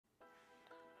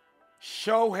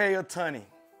Shohei Ohtani.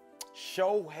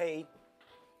 Shohei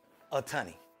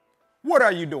Ohtani. What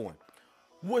are you doing?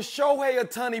 Was Shohei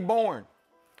Ohtani born?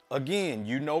 Again,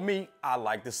 you know me, I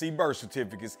like to see birth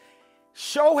certificates.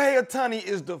 Shohei Ohtani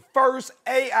is the first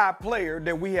AI player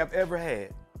that we have ever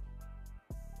had.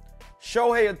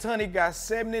 Shohei Ohtani got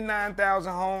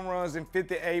 79,000 home runs and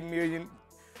 58 million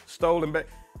stolen back.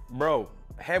 Bro,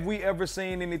 have we ever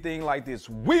seen anything like this?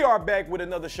 We are back with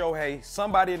another Shohei.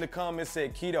 Somebody in the comments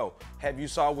said, Kito, have you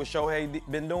saw what Shohei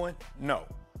been doing? No,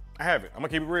 I haven't. I'm gonna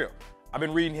keep it real. I've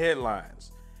been reading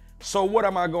headlines. So what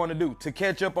am I going to do? To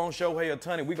catch up on Shohei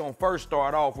Ohtani, we're going to first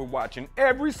start off with watching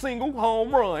every single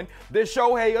home run that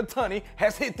Shohei Ohtani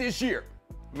has hit this year.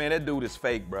 Man, that dude is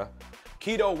fake, bro.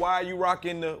 Kito, why are you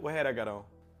rocking the, what hat I got on?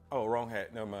 Oh, wrong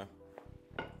hat, never mind.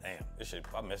 Damn, this shit,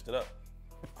 I messed it up.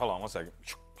 Hold on one second.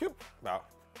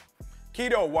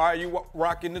 Kito, why are you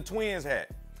rocking the Twins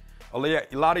hat? A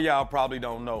lot of y'all probably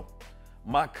don't know.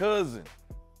 My cousin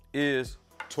is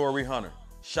Torrey Hunter.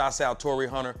 Shouts out Torrey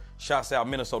Hunter. Shouts out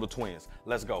Minnesota Twins.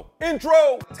 Let's go.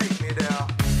 Intro! Take me down.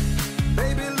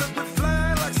 Baby, look, we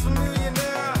fly like some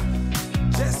millionaire.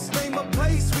 Just name a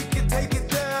place, we can take it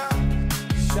down.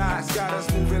 Shots got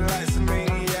us moving like some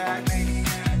maniac.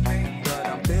 But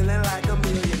I'm feeling like a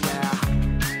millionaire.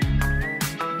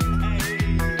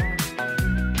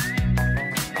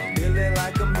 I'm feeling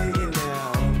like a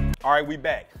millionaire. All right, we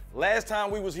back. Last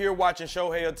time we was here watching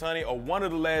Shohei Ohtani, or one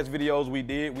of the last videos we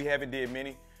did, we haven't did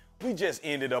many, we just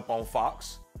ended up on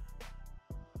Fox.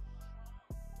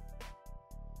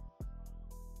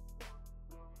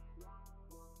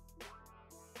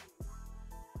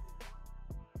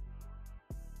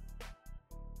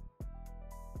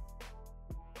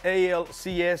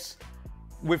 ALCS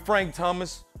with Frank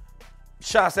Thomas.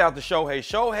 Shouts out to Shohei.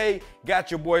 Shohei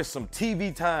got your boys some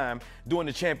TV time during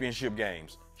the championship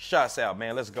games. Shots out,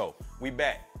 man. Let's go. We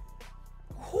back.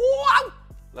 Whoa!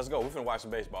 Let's go. We finna watch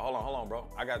some baseball. Hold on, bro.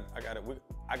 I got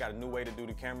a new way to do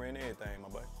the camera and everything, my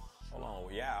boy. Hold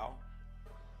on, yow.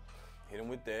 Hit him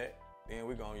with that. Then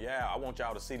we gonna yow. I want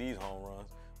y'all to see these home runs.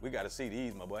 We gotta see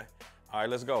these, my boy. All right,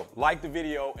 let's go. Like the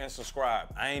video and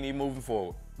subscribe. I ain't even moving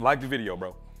forward. Like the video,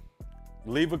 bro.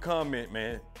 Leave a comment,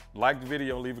 man. Like the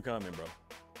video, leave a comment, bro.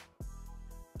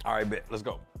 All right, bet. Let's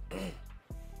go.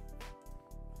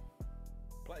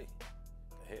 Play.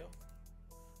 The hell?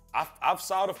 I've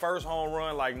saw the first home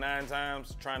run like 9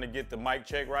 times trying to get the mic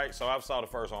check right, so I've saw the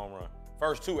first home run.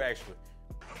 First 2, actually.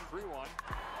 3-1.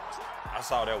 I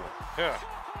saw that one. Yeah.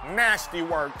 Nasty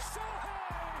work.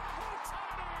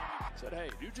 Said, hey,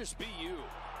 you just be you.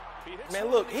 Man,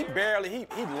 look, he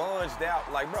lunged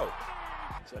out like, bro.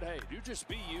 Said, hey, you just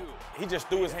be you. He just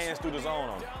threw his hands through the zone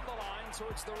on him. Down the line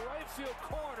towards the right field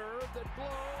corner that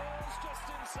blows just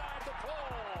inside the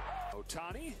pole.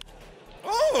 Ohtani.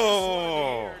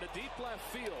 Oh! To deep left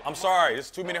field. I'm sorry,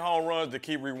 it's too many home runs to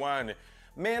keep rewinding.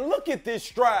 Man, look at this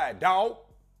stride, dog.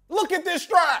 Look at this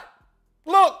stride.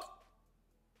 Look.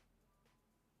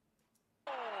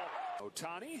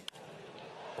 Ohtani.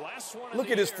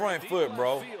 Look at his front foot,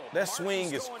 bro. That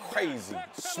swing is crazy.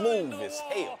 Smooth as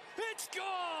hell. It's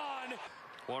gone.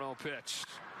 1-0 pitch.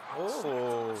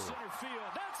 Oh. Center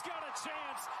field. That's got a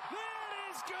chance.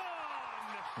 That is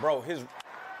gone. Bro,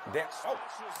 oh,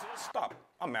 stop.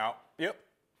 I'm out. Yep.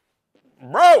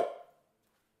 Bro.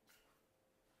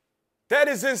 That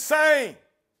is insane.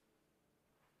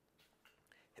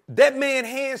 That man's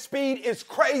hand speed is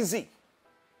crazy.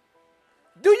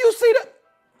 Do you see that?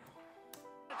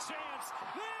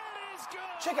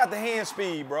 Check out the hand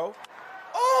speed, bro.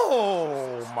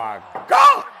 Oh my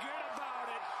God.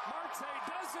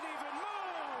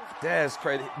 That's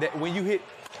crazy. That when you hit,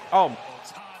 I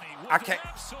can't.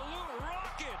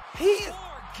 He is.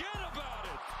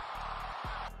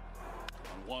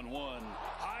 1-1.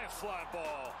 High fly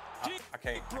ball. I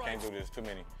can't do this. Too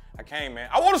many. I can't, man.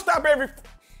 I want to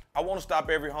stop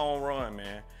every home run,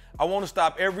 man. I want to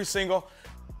stop every single.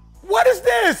 What is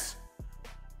this?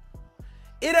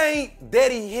 It ain't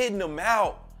that he hitting them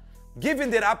out. Given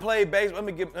that I play baseball,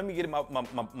 let me get my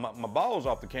balls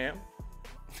off the cam.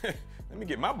 Let me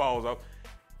get my balls off.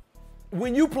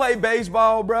 When you play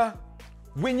baseball, bruh,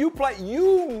 when you play,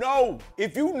 you know.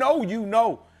 If you know, you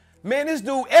know. Man, this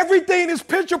dude, everything is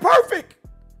picture perfect.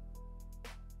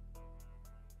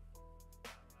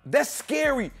 That's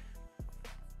scary.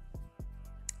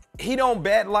 He don't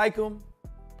bat like him,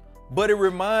 but it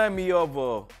remind me of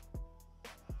a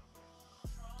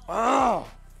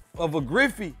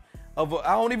Griffey, I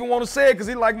don't even want to say it because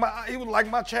he was like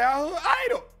my childhood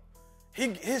idol.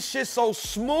 His shit's so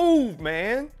smooth,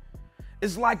 man.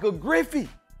 It's like a Griffey.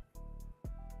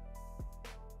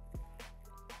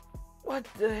 What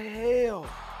the hell?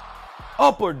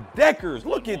 Upper deckers.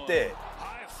 Look at that.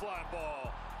 High fly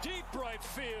ball, deep right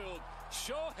field.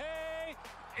 Shohei.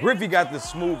 Griffey got the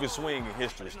smoothest swing in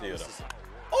history still, though.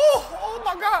 Oh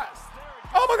my God.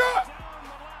 Oh my God.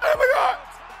 Oh my God.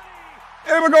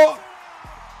 Here we go.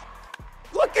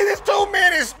 Look at this 2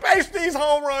 minutes. Space these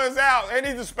home runs out. They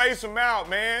need to space them out,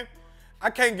 man.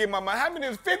 I can't get my mind. How many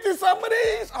is 50 some of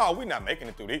these? Oh, we're not making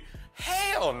it through these.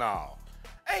 Hell no.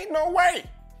 Ain't no way.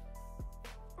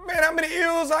 Man, how many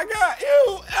E's I got?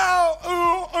 Ew, ow,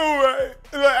 ooh,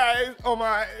 oh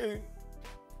my.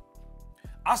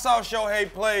 I saw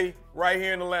Shohei play right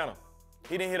here in Atlanta.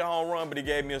 He didn't hit a home run, but he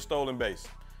gave me a stolen base.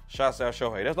 Shouts out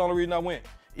Shohei. That's the only reason I went.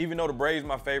 Even though the Braves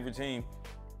my favorite team.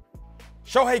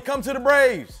 Shohei, come to the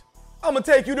Braves. I'm going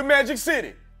to take you to Magic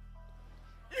City.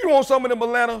 You want some of them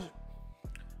Atlanta?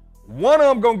 One of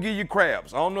them going to give you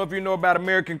crabs. I don't know if you know about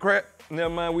American crab.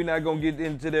 Never mind, we're not going to get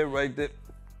into that right there.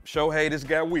 Shohei, this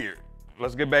got weird.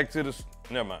 Let's get back to this.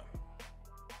 Never mind.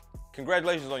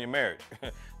 Congratulations on your marriage.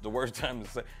 The worst time to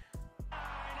say.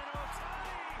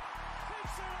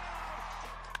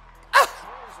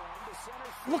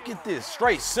 Look at this,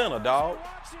 straight center, dog.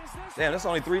 Damn, that's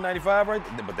only $3.95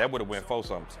 right there, but that would have went for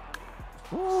something.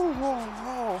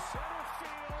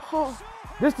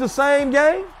 This the same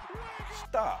game?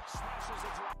 Stop.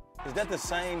 Is that the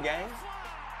same game?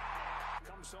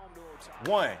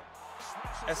 One.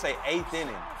 That's an 8th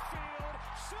inning.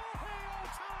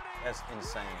 That's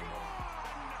insane,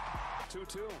 bro.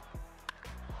 2-2.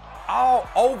 All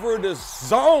over the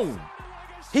zone.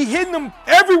 He hitting them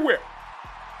everywhere.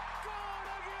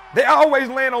 They always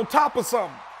land on top of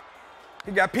something.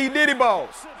 He got P. Diddy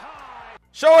balls.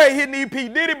 Shohei hitting these P.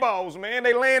 Diddy balls, man.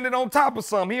 They landed on top of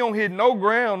something. He don't hit no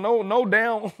ground, no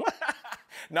down.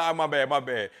 Nah, my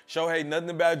bad. Shohei,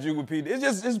 nothing about you with P. Diddy.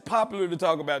 It's popular to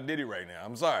talk about Diddy right now.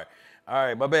 I'm sorry. All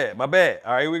right, my bad.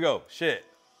 All right, here we go. Shit.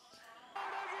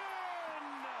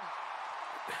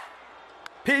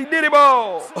 P. Diddy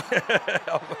ball.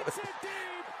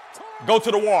 Go to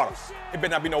the water. It better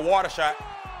not be no water shot.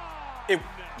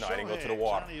 No, I didn't go to the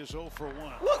water.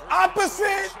 Look,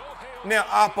 opposite. Now,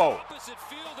 Oppo.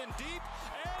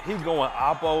 He going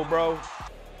Oppo, bro.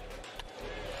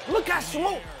 Look how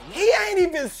smooth. He ain't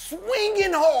even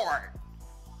swinging hard.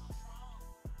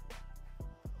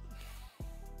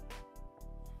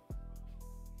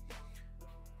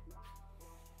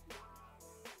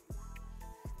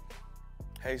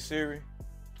 Hey, Siri.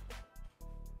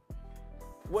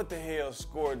 What the hell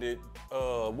score did,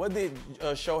 what did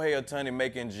Shohei Ohtani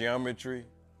make in geometry?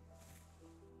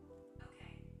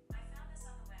 Okay, I found this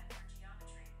on the web for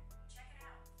geometry. Check it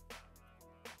out.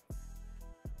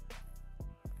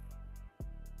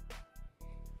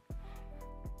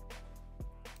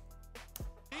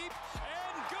 Deep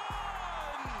and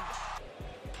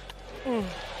gone!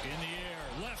 In the air,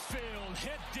 left field,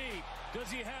 hit deep.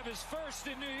 Does he have his first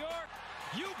in New York?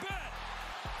 You bet!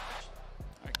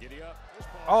 Giddy up.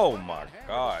 Oh my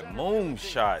God,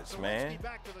 moonshots, man.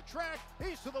 Back to the track,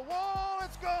 he's to the wall,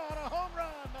 it's gone, a home run.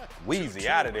 Wheezy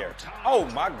out of there. Oh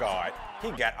my God, he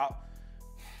got out.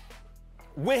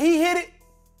 When he hit it,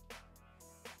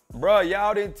 bruh,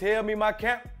 y'all didn't tell me my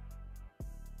camp.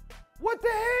 What the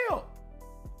hell?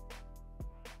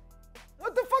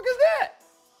 What the fuck is that?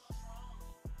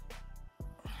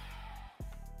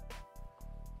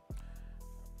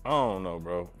 I don't know,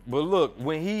 bro. But look,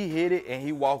 when he hit it and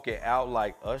he walk it out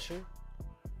like Usher,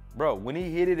 bro, when he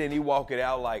hit it and he walk it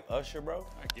out like Usher, bro,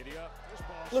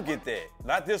 look at that.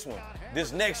 Not this one,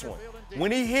 this next one.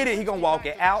 When he hit it, he gonna walk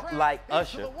it out like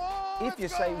Usher. If you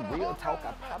say real talk,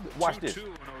 I probably, watch this.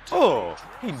 Oh,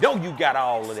 he know you got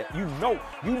all of that. You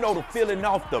know the feeling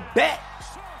off the bat.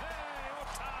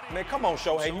 Man, come on,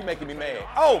 Shohei, you making me mad.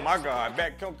 Oh my God,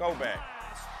 go back.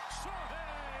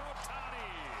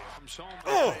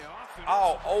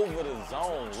 All over the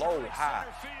zone, low, high.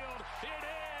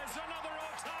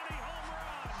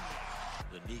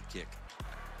 The knee kick.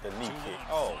 The knee kick.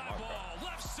 Oh my God.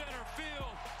 Left center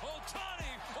field.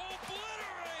 Ohtani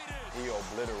obliterated. He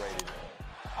obliterated him.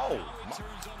 Oh my.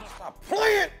 Stop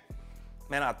playing.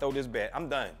 Man, I throw this bat. I'm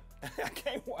done. I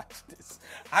can't watch this.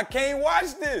 I can't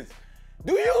watch this.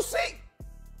 Do you see?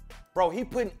 Bro, he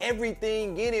putting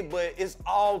everything in it, but it's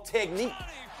all technique.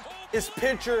 It's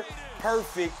picture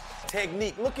perfect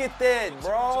technique. Look at that,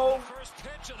 bro. First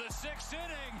pitch of the 6th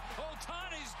inning.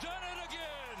 Ohtani's done it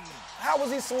again. How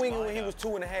was he swinging when he was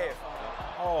 2.5?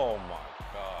 Oh my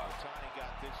God. Ohtani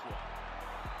got this one.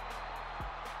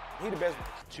 He the best.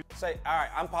 Say, all right,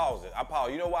 I'm pausing. I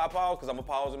pause. You know why I pause? Because I'm a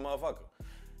pausing motherfucker.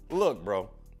 Look, bro.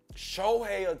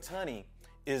 Shohei Ohtani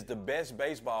is the best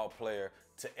baseball player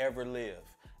to ever live.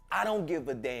 I don't give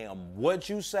a damn what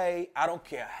you say. I don't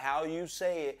care how you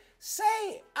say it. Say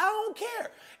it. I don't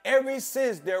care. Ever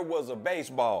since there was a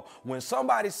baseball, when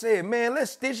somebody said, man,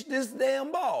 let's stitch this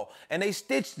damn ball, and they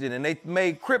stitched it and they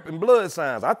made Crip and blood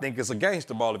signs. I think it's a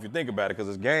gangster ball if you think about it, because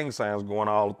it's gang signs going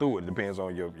all through it. Depends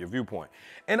on your viewpoint.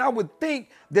 And I would think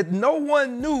that no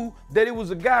one knew that it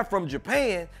was a guy from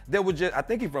Japan that was just, I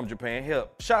think he's from Japan. Hell,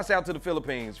 shouts out to the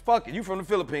Philippines. Fuck it, you from the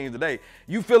Philippines today.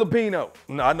 You Filipino.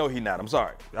 No, I know he not, I'm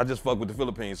sorry. I just fuck with the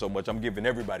Philippines so much, I'm giving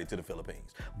everybody to the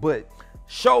Philippines. But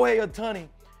Shohei Ohtani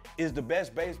is the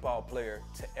best baseball player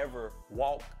to ever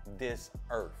walk this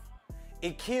earth.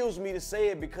 It kills me to say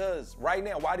it because right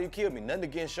now, why do it kill me? Nothing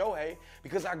against Shohei,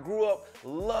 because I grew up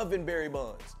loving Barry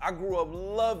Bonds. I grew up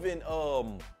loving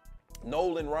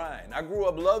Nolan Ryan. I grew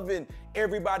up loving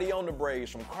everybody on the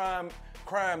Braves, from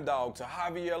Crime Dog to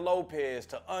Javier Lopez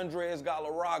to Andres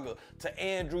Galarraga to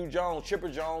Andrew Jones. Chipper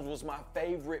Jones was my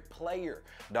favorite player.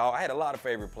 Dog, I had a lot of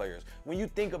favorite players. When you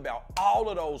think about all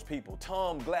of those people,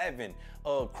 Tom Glavine,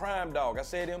 Crime Dog, I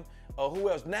said him, who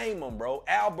else? Name them, bro.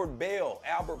 Albert Bell,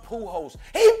 Albert Pujols.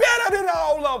 He better than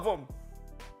all of them.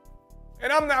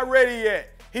 And I'm not ready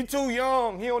yet. He too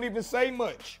young. He don't even say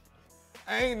much.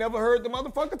 I ain't never heard the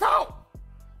motherfucker talk.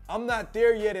 I'm not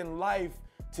there yet in life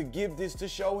to give this to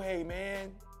Shohei,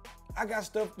 man. I got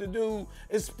stuff to do.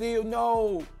 It's still,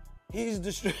 no. He's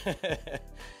the,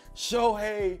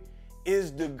 Shohei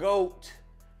is the GOAT.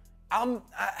 I'm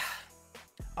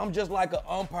just like an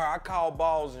umpire. I call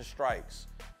balls and strikes.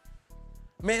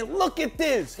 Man, look at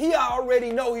this. He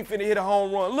already know he finna hit a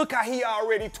home run. Look how he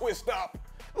already twist up.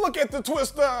 Look at the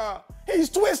twister. He's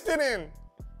twisting in.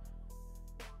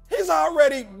 He's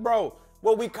already, bro,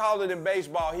 what we call it in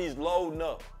baseball, he's loading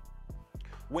up.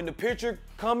 When the pitcher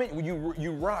coming,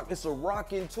 you rock. It's a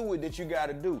rock into it that you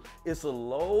gotta do. It's a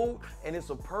load and it's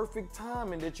a perfect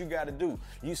timing that you gotta do.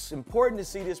 It's important to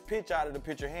see this pitch out of the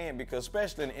pitcher hand, because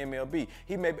especially in MLB,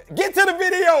 he may be, get to the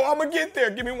video, I'm gonna get there,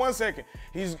 give me 1 second.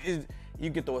 You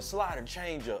can throw a slider,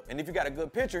 change up, and if you got a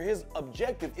good pitcher, his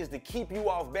objective is to keep you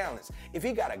off balance. If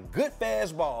he got a good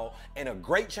fastball and a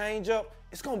great change up,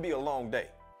 it's gonna be a long day.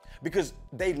 Because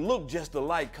they look just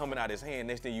alike coming out his hand.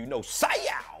 Next thing you know,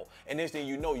 say-yow! And next thing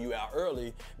you know, you out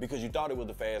early because you thought it was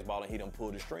the fastball and he done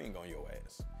pulled the string on your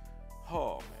ass.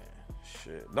 Oh, man,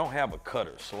 shit. Don't have a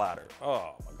cutter, slider.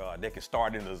 Oh, my God, they can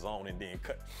start in the zone and then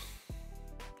cut.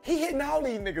 He hitting all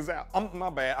these niggas out.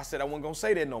 My bad, I said I wasn't gonna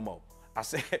say that no more. I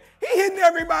said, he hitting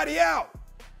everybody out.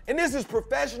 And this is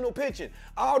professional pitching.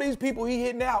 All these people he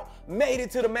hitting out made it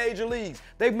to the major leagues.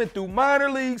 They've been through minor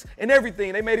leagues and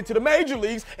everything. They made it to the major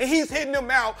leagues, and he's hitting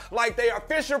them out like they are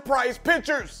Fisher-Price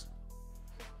pitchers.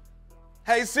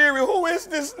 Hey, Siri, who is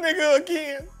this nigga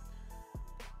again?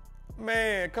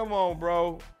 Man, come on,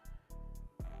 bro.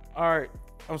 All right,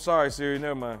 I'm sorry, Siri,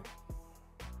 never mind.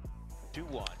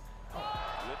 2-1.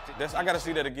 I gotta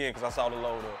see that again because I saw the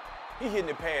load up. He hitting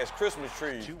it past Christmas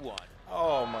trees. 2-1.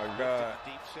 Oh my God.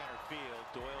 Deep center field.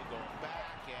 Doyle going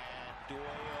back and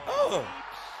Doyle. Oh,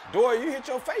 Doyle, you hit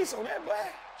your face on that, boy.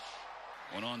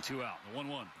 1 on, 2 out.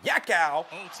 1-1. Yakow.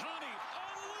 Ohtani.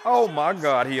 Oh my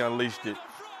God, he unleashed it.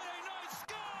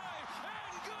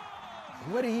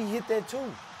 Where did he hit that to?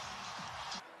 That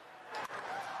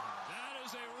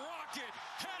is a rocket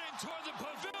heading toward the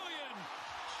pavilion.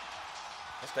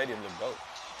 That stadium looked dope.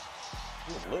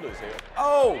 He was little as hell.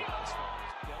 Oh,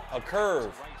 a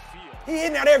curve. He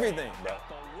hitting out everything, bro.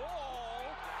 The wall,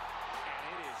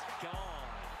 and it is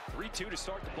gone. 3-2 to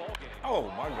start the ball game. Oh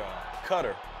my God,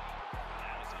 cutter.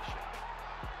 That is a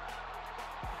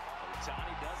shot.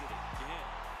 Ohtani does it again.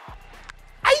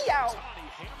 Ay-yow. Ohtani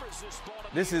hammers this ball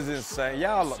to This the is air. insane.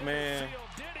 Y'all, Center man. field.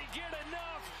 Did he get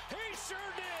enough? He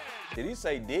sure did. Did he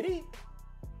say did he?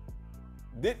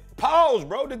 Pause,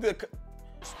 bro. Did the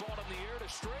Spot in the air to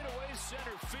straightaway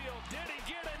center field. Did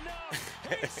he get enough?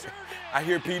 He sure did. I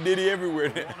hear P. Diddy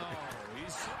everywhere. Oh, no.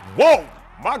 He's Whoa,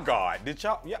 my God. Did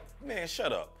y'all? Yeah, man,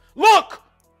 shut up. Look.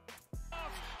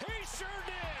 He sure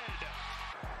did.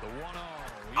 The 1-0.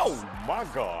 Oh my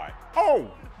God. Oh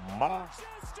my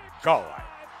God.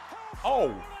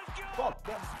 Oh, fuck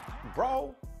that,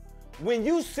 bro. When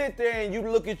you sit there and you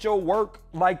look at your work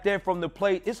like that from the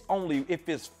plate, it's only if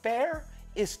it's fair,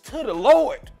 it's to the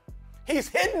Lord. He's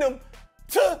hitting them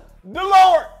to the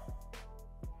Lord.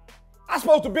 I'm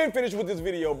supposed to been finished with this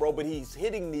video, bro, but he's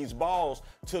hitting these balls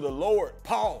to the Lord.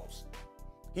 Pause.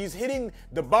 He's hitting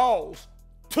the balls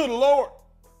to the Lord.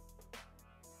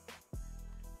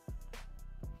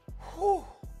 Whew.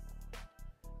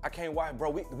 I can't watch,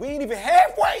 bro. We ain't even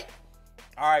halfway.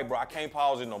 All right, bro, I can't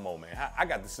pause it no more, man. I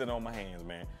got to sit on my hands,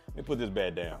 man. Let me put this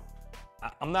bat down.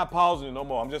 I'm not pausing it no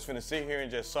more. I'm just finna sit here and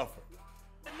just suffer.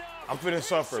 No. I'm finna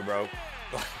suffer, bro.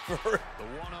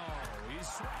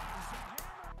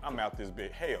 I'm out this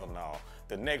bitch. Hell no.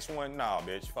 The next one, nah,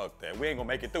 bitch. Fuck that. We ain't gonna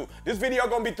make it through. This video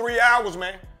gonna be 3 hours,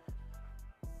 man.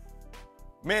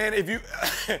 Man, if you,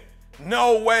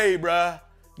 no way, bruh.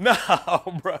 No,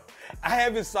 bruh. I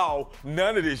haven't saw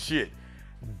none of this shit.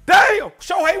 Damn,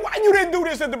 Shohei, why you didn't do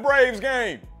this at the Braves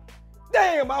game?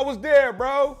 Damn, I was there,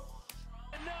 bro.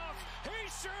 Enough. He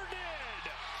sure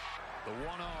did. The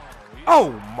 1-0.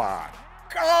 Oh my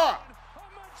God. A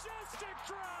majestic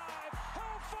drive.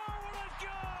 How far will it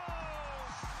go?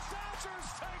 Dodgers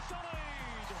take the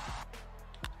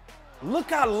lead. Look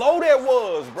how low that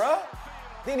was, bruh.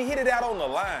 Then he hit it out on the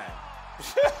line.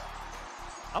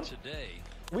 Today,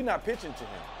 We not pitching to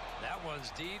him. that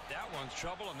one's deep, that one's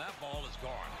trouble, and that ball is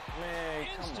gone. Man,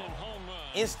 come Instant on. home run.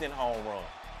 Instant home run.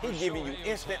 He giving you Shohei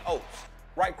instant Ohtani. oats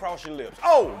right across your lips.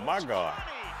 Oh my God.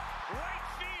 Right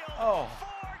field. Oh.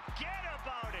 Forget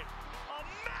about it. A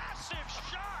massive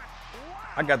shot. Wow.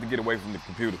 I got to get away from the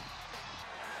computer.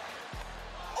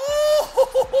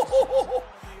 Oh,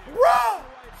 bruh. Right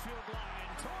field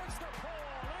line towards the pole.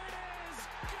 It is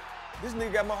gone. This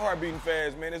nigga got my heart beating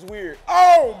fast, man. It's weird.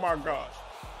 Oh my gosh.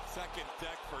 Second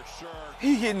deck for sure.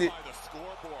 He hitting it. By the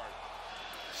scoreboard.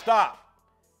 Stop.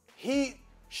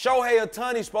 Shohei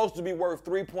Ohtani supposed to be worth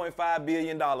 $3.5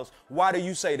 billion. Why do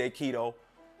you say that, Kito?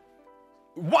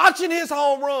 Watching his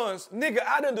home runs, nigga,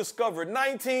 I done discovered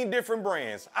 19 different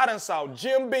brands. I done saw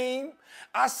Jim Beam.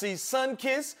 I see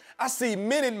Sunkiss. I see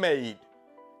Minute Maid.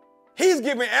 He's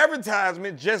giving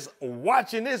advertisement just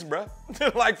watching this, bruh.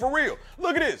 Like, for real.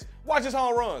 Look at this. Watch his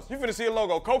home runs. You finna see a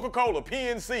logo. Coca-Cola,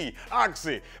 PNC,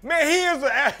 Oxy. Man, he is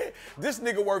this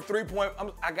nigga worth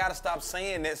I gotta stop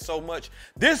saying that so much.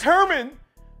 This Herman,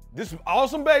 this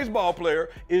awesome baseball player,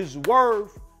 is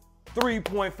worth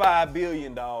 $3.5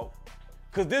 billion, dog.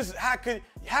 Cause this,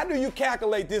 how do you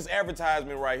calculate this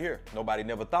advertisement right here? Nobody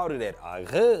never thought of that.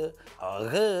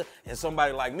 And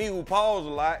somebody like me who pause a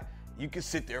lot, you can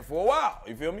sit there for a while,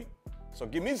 you feel me? So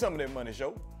give me some of that money,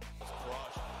 show.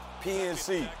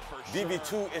 PNC,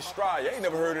 DV2 Estrada, you ain't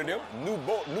never heard of them. New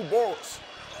Boros.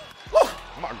 Oh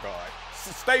my God.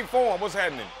 State Farm, what's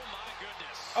happening?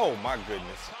 Oh my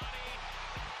goodness.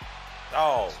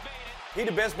 Oh, he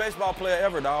the best baseball player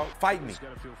ever, dog. Fight me. He's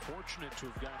got to feel fortunate to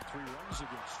have gotten 3 runs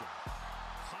against him.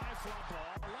 High fly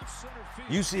ball, left center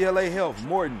field. UCLA Health,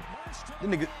 Morton. The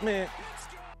nigga, man.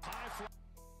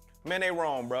 Man, they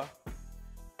wrong, bruh.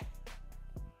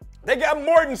 They got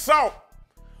Morton Salt.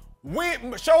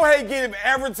 Shohei gave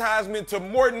advertisement to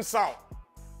Morton Salt.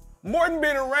 Morton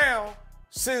been around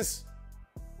since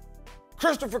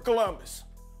Christopher Columbus.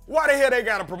 Why the hell they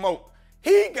gotta promote?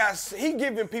 He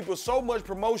giving people so much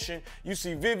promotion. You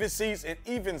see Vivid Seats and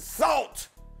even Salt.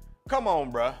 Come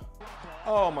on, bruh.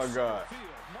 Oh my God.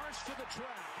 March to the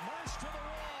track, march to the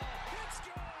wall. It's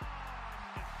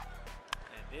gone.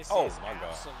 And this Oh is my God.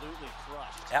 absolutely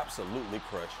crushed. Absolutely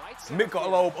crushed. Right center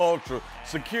Michelob Ultra,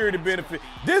 security benefit.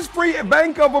 This free at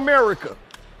Bank of America.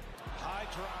 High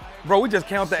drive. Bro, we just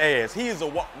count the ass. He is a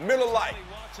middle light.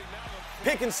 Watching that one.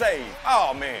 Pick and save.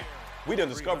 Oh man, we done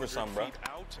discovered something, bro. Feet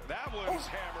out. That one's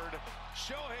hammered.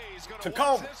 Shohei's gonna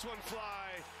Tacoma. watch this one fly.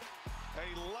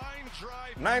 A line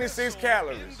drive. 96 missile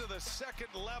calories. Into the second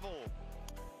level.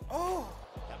 Oh,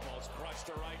 That ball's crushed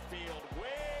to right field, way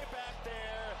back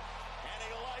there, and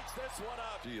he lights this one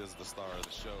up. He is the star of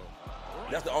the show.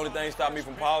 that's the only thing that stopped me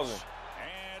from pausing.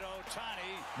 And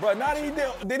Ohtani, Bro, not he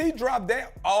did he drop down?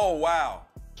 Oh wow.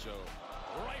 Show.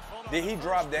 rifled on Did he the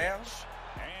drop first down? pitch.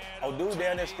 And Oh, dude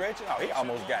down there Ohtani stretching? Oh, he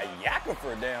almost got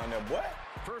Yakifer down there, boy.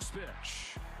 First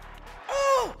pitch.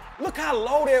 Oh, look how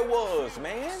low that was,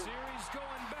 man. Series going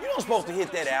back. You don't supposed to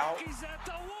hit that out. He's at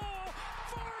the wall.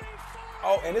 40.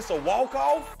 Oh, and it's a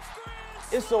walk-off?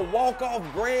 It's a walk-off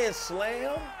grand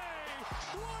slam?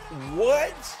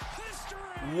 What?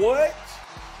 What?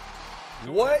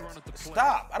 What?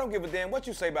 Stop. I don't give a damn what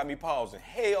you say about me pausing.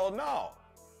 Hell no.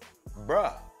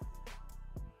 Bruh.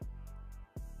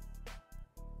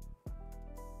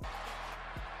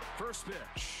 First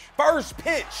pitch. First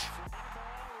pitch.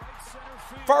 Right center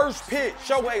field. First pitch.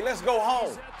 Shohei, let's go home.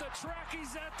 He's at the track.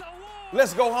 He's at the wall.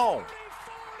 Let's go home. 40.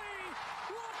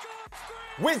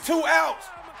 Walk-off grand With 2 outs.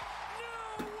 slam.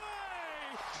 No way.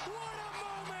 What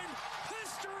a moment.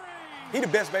 History. He the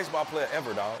best baseball player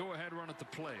ever, dog. Go ahead, run at the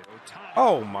plate. Ohtani.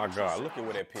 Oh my God, look at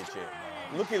where that pitch at,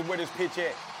 man. Look at where this pitch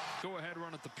at. Go ahead,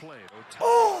 run at the plate. Ohtani.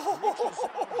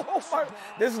 Oh my,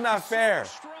 this is not fair.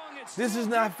 Strong, it's This is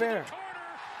still not deep to the fair. corner,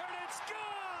 and it's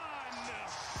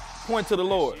gone. Point to the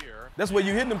Lord. That's where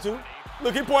you hitting him to.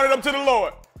 Look, he pointed up to the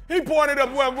Lord. He pointed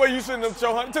up where you sitting up,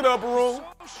 Shohei, to the upper room.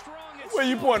 So strong, it's Where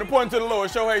you pointing? Pointing to the Lord.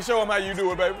 Shohei, show him how you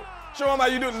do it, baby. Show him how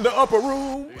you do it in the upper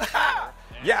room.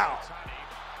 Yeah.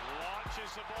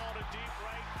 Launches the ball to deep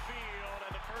right field,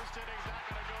 and the first inning's not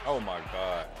going to go. Oh my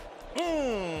God.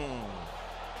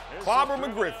 This Barbara is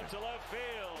driven McGriffin. out to left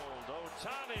field.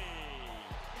 Ohtani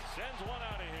sends one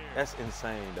out of here. That's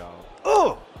insane, dog.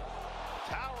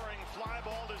 Towering fly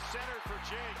ball to center for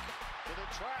Jake. To the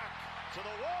track, to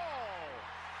the wall,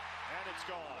 and it's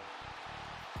gone.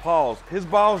 Pause. His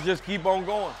balls just keep on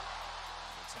going.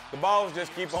 The balls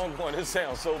just keep on going. This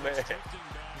sounds so bad.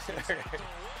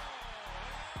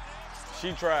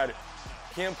 She tried it.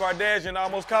 Kim Kardashian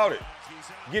almost caught it.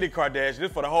 Get it, Kardashian.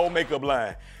 This for the whole makeup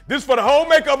line. This for the whole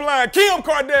makeup line. Kim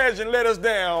Kardashian let us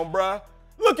down, bruh.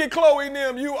 Look at Chloe and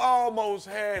them. You almost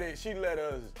had it. She let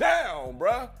us down,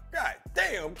 bruh. God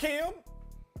damn, Kim.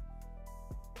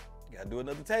 Gotta do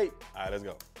another tape. All right, let's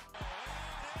go.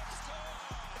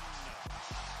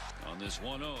 On this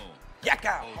 1-0.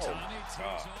 Yaka! Oh my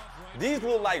God. These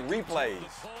look like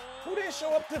replays. Who didn't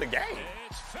show up to the game?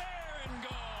 It's fair and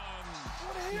gone.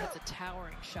 What the hell? That's a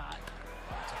towering shot.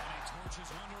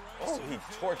 Oh, he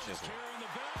torches him.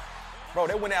 Bro,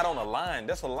 they went out on a line.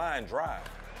 That's a line drive.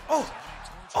 Oh.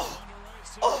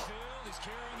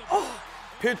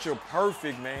 Picture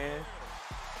perfect, man.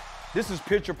 This is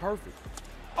picture perfect.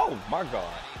 Oh, my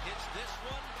God.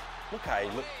 Look how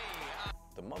he look.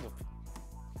 The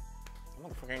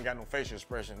motherfucker ain't got no facial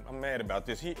expression. I'm mad about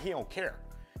this. He don't care.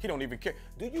 He don't even care.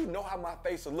 Do you know how my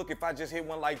face will look if I just hit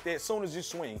one like that? As soon as you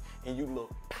swing and you look,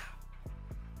 pow.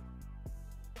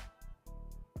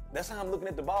 That's how I'm looking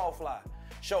at the ball fly.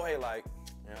 Shohei like,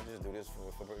 yeah, I just do this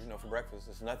for breakfast.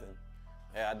 It's nothing.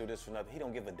 Yeah, I do this for nothing. He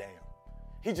don't give a damn.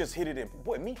 He just hit it in.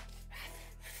 Boy, me.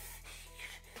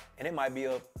 And it might be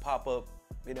a pop-up.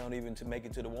 It don't even to make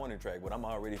it to the warning track, but I'm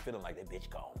already feeling like that bitch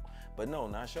gone. But no,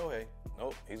 not Shohei.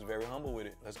 Nope, he's very humble with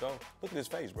it. Let's go. Look at his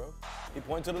face, bro. He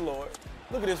pointed to the Lord.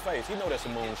 Look at his face. He know that's a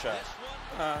moonshot.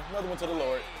 Another one to the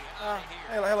Lord.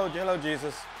 Hello,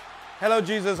 Jesus. Hello,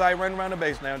 Jesus. I run around the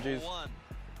base now, Jesus.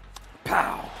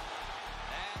 Pow.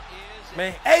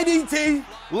 Man, ADT,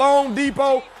 Loan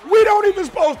Depot, we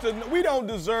don't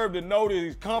deserve to know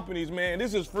these companies, man.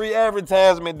 This is free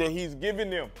advertisement that he's giving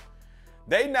them.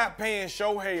 They not paying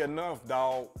Shohei enough,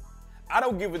 dog. I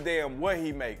don't give a damn what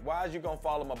he make. Why is you gonna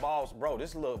follow my balls? Bro,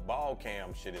 this little ball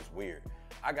cam shit is weird.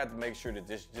 I got to make sure that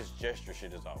this gesture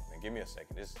shit is off. Man, give me a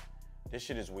second. This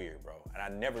shit is weird, bro. And I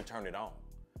never turn it on.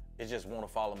 It just wanna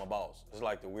follow my balls. It's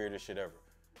like the weirdest shit ever.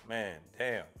 Man,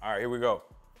 damn. All right, here we go.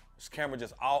 This camera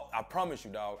just I promise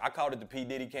you, dog. I called it the P.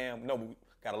 Diddy cam. No, we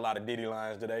got a lot of Diddy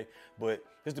lines today, but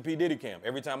it's the P. Diddy cam.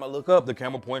 Every time I look up, the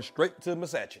camera points straight to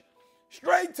Miss Hatchet.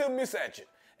 Straight to Miss Hatchet.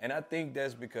 And I think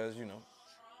that's because, you know,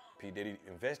 P. Diddy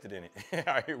invested in it.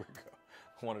 All right, here we go.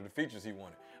 One of the features he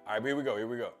wanted. All right, here we go.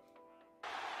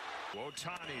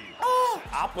 Ohtani. Oh,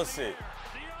 opposite.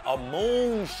 A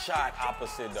moonshot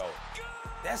opposite, though.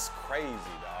 That's crazy,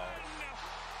 dog.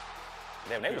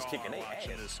 Damn, they was kicking their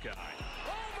ass.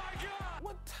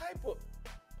 What type of...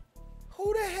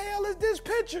 Who the hell is this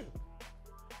picture?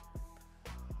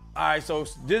 All right, so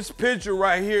this picture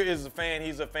right here is a fan.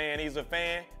 He's a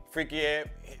fan. Freaky ass.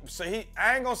 So I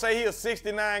ain't gonna say he a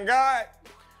 69 guy,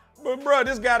 but bro,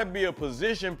 this gotta be a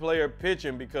position player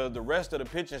pitching because the rest of the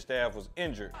pitching staff was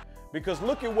injured. Because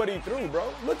look at what he threw,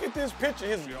 bro. Look at this picture,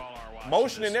 his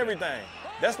motion and everything.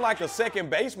 That's like a second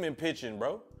baseman pitching,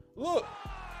 bro. Look.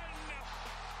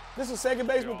 This is a second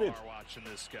baseman pitch.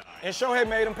 And Shohei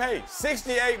made him pay.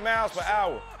 68 miles per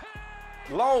hour.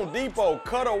 Loan Depot,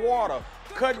 cut water.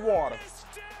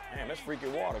 Man, that's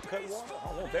freaking water. Cut water? I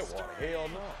don't want that water. Hell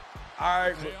no. All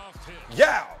right.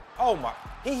 Yeah. Oh my.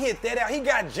 He hit that out. He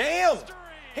got jammed.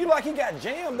 He got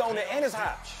jammed on it and it's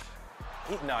hot.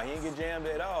 He ain't get jammed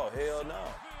at all. Hell no.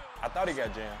 I thought he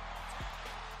got jammed.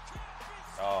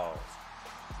 Oh.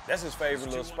 That's his favorite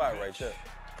little spot right there.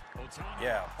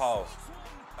 Yeah, pause.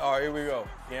 All right, here we go.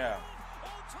 Yeah.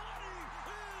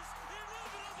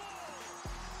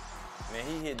 Man,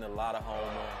 he hitting a lot of home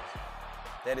runs.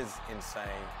 That is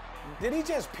insane. Did he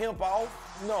just pimp off?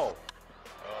 No.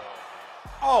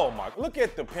 Oh my, look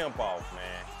at the pimp off,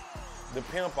 man. The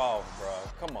pimp off,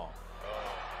 bro. Come on.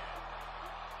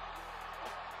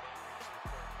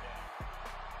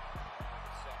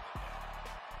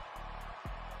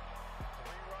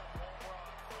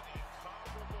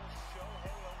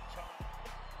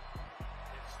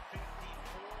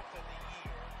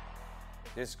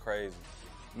 It's crazy.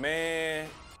 Man,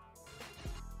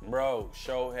 bro,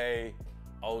 Shohei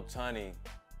Ohtani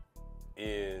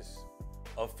is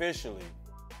officially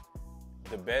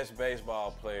the best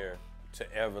baseball player to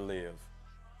ever live.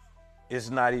 It's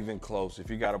not even close. If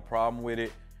you got a problem with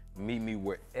it, Meet me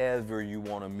wherever you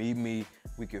want to meet me.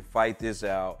 We can fight this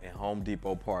out in Home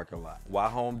Depot parking lot. Why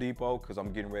Home Depot? Because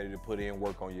I'm getting ready to put in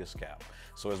work on your scalp.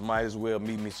 So it might as well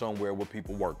meet me somewhere with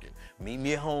people working. Meet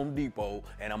me at Home Depot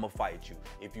and I'm going to fight you.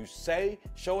 If you say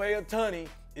Shohei Ohtani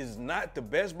is not the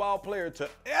best ball player to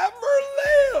ever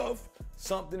live,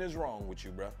 something is wrong with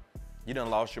you, bro. You done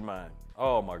lost your mind.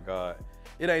 Oh my God.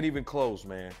 It ain't even close,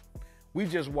 man. We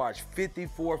just watched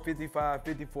 54, 55,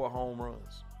 54 home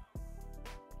runs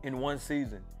in one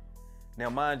season. Now,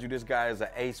 mind you, this guy is an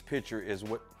ace pitcher is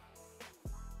what?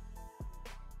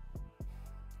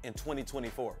 In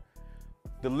 2024.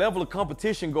 The level of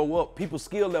competition go up, people's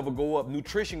skill level go up,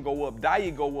 nutrition go up,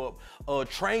 diet go up,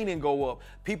 training go up.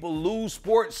 People lose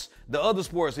sports, the other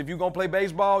sports. If you're gonna play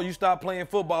baseball, you stop playing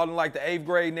football in like the 8th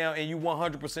grade now and you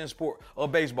 100% sport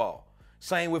of baseball.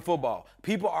 Same with football.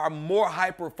 People are more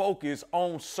hyper-focused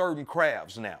on certain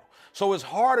crafts now. So it's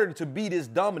harder to be this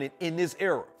dominant in this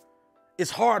era. It's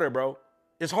harder, bro.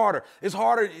 It's harder. It's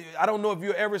harder. I don't know if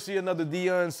you'll ever see another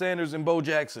Deion Sanders and Bo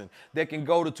Jackson that can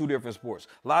go to two different sports.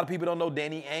 A lot of people don't know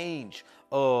Danny Ainge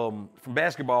from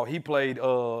basketball. He played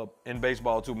in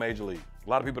baseball too, Major League. A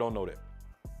lot of people don't know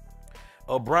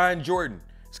that. Brian Jordan.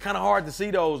 It's kind of hard to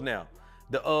see those now.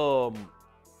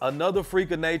 Another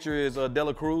freak of nature is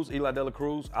Eli De La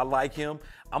Cruz. I like him.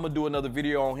 I'm going to do another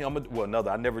video on him.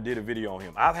 I never did a video on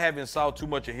him. I haven't saw too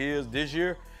much of his this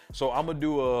year. So I'm going to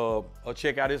do a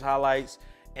check out his highlights.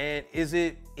 And is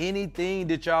it anything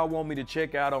that y'all want me to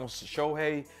check out on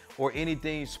Shohei or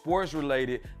anything sports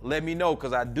related? Let me know,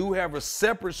 because I do have a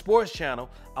separate sports channel.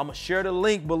 I'm going to share the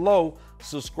link below.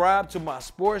 Subscribe to my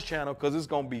sports channel because it's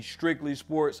going to be strictly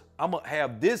sports. I'm going to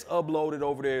have this uploaded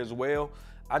over there as well.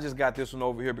 I just got this one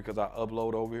over here because I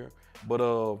upload over here.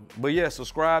 But yeah,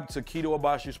 subscribe to Kito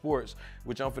Abashi Sports,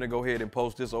 which I'm finna go ahead and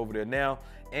post this over there now.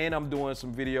 And I'm doing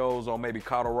some videos on maybe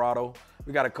Colorado.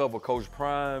 We got to cover Coach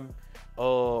Prime.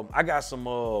 I got some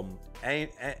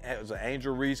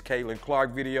Angel Reese, Caitlin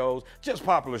Clark videos. Just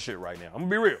popular shit right now. I'm gonna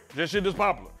be real. This shit is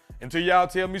popular. Until y'all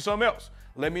tell me something else.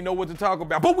 Let me know what to talk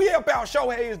about. But we about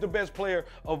Shohei is the best player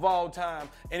of all time.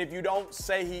 And if you don't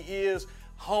say he is,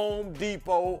 Home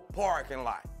Depot parking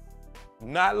lot.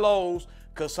 Not Lowe's,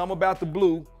 because something about the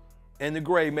blue and the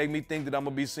gray make me think that I'm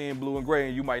gonna be seeing blue and gray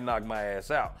and you might knock my ass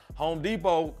out. Home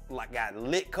Depot got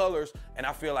lit colors and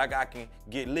I feel like I can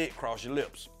get lit across your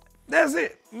lips. That's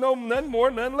it. No, nothing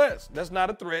more, nothing less. That's not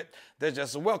a threat. That's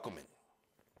just a welcoming.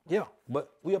 Yeah,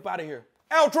 but we up out of here.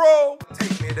 Outro!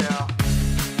 Take me down.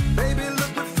 Baby,